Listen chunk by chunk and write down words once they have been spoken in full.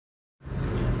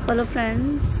Hello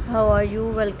friends, how are you?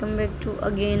 Welcome back to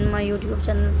again my YouTube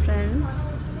channel friends.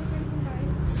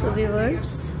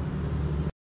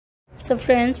 So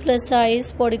friends, plus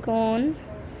size bodycon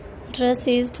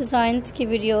dresses designs की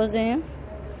videos हैं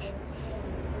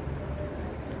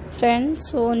friends.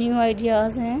 So new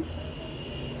ideas हैं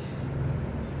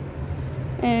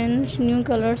and new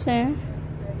colors हैं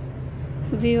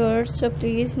viewers. So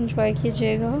please enjoy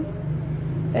कीजिएगा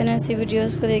and ऐसी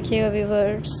videos को देखिएगा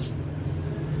viewers.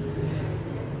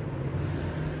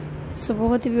 So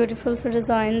बहुत ही beautiful से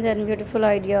डिज़ाइंस एंड ब्यूटीफुल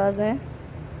आइडियाज़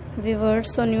हैं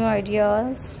viewers. So new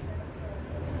ideas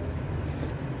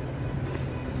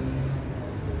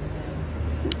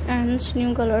and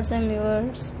new colours and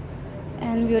viewers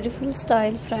and beautiful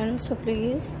style friends. So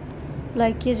please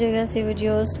like कीजिएगा ऐसी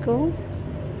वीडियोस को.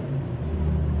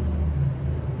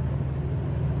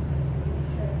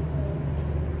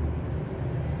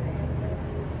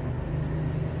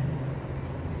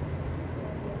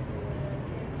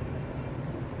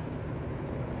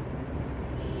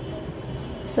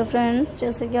 सो फ्रेंड्स,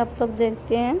 जैसे कि आप लोग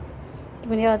देखते हैं कि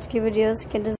मेरी आज की वीडियोस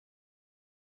के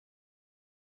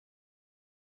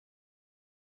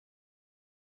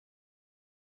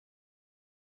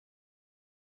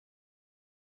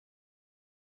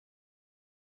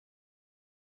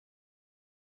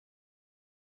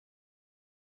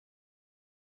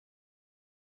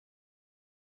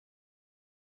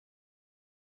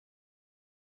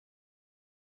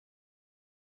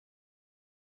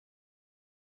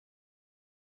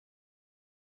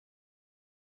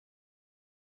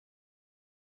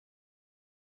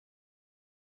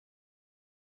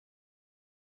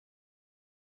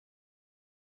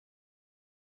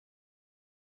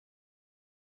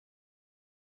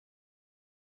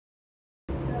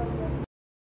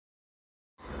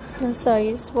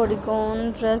साइज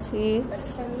बॉडीकॉन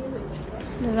ड्रेसेस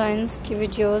डिज़ाइंस की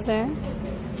वीडियोस हैं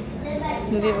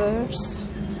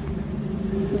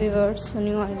viewers.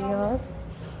 New ideas,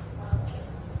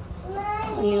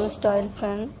 new style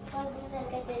friends.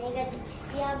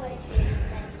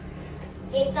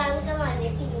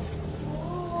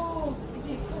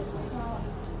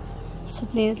 So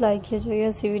please like कीजिए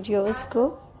ऐसी वीडियोस को.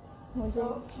 मुझे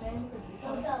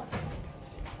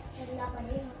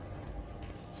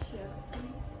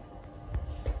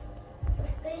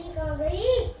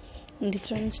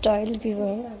different style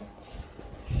viewer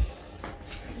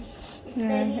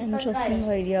and interesting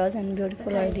ideas and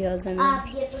beautiful ideas and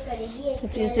so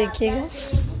please देखिएगा.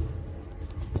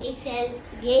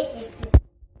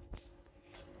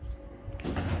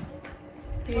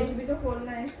 पेज भी तो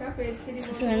खोलना है इसका. पेज के लिए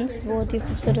फ्रेंड्स बहुत ही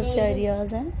खूबसूरत से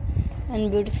आइडियाज़ हैं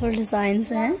एंड ब्यूटीफुल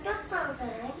डिज़ाइंस हैं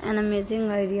एंड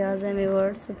अमेजिंग आइडियाज़ हैं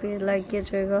व्यूअर्स. so please लाइक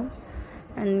कीजिएगा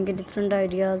and get different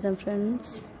ideas and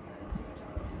friends.